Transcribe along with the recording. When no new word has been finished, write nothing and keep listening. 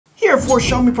Here are 4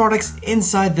 Xiaomi products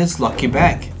inside this lucky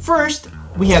bag. First,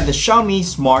 we have the Xiaomi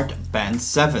Smart Band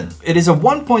 7. It is a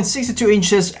 1.62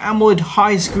 inches AMOLED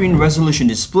high screen resolution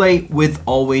display with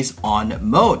always on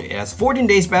mode. It has 14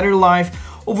 days battery life,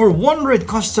 over 100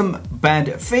 custom band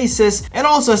faces, and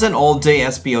also has an all-day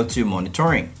SpO2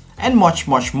 monitoring, and much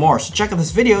more. So check out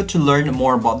this video to learn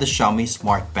more about the Xiaomi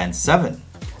Smart Band 7.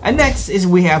 And next is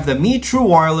we have the Mi True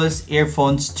Wireless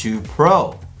Earphones 2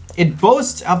 Pro. It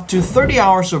boasts up to 30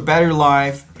 hours of battery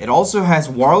life. It also has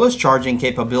wireless charging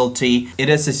capability. It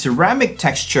has a ceramic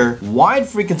texture, wide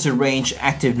frequency range,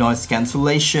 active noise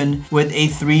cancellation with a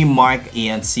 3 mic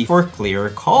ANC for clearer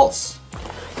calls.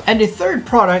 And the third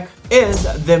product is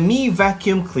the Mi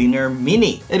Vacuum Cleaner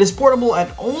Mini. It is portable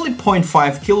at only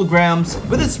 0.5 kilograms.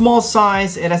 With its small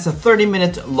size, it has a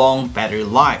 30-minute long battery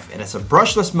life. It has a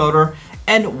brushless motor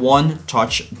and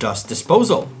one-touch dust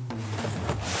disposal.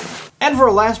 And for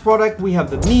our last product, we have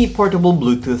the Mi Portable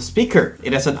Bluetooth Speaker.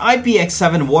 It has an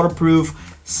IPX7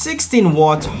 waterproof, 16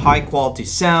 watt high quality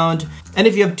sound. And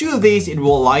if you have 2 of these, it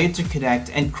will allow you to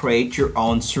connect and create your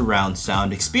own surround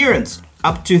sound experience.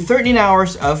 Up to 13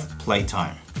 hours of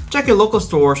playtime. Check your local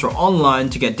stores or online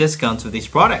to get discounts with these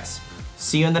products.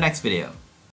 See you in the next video.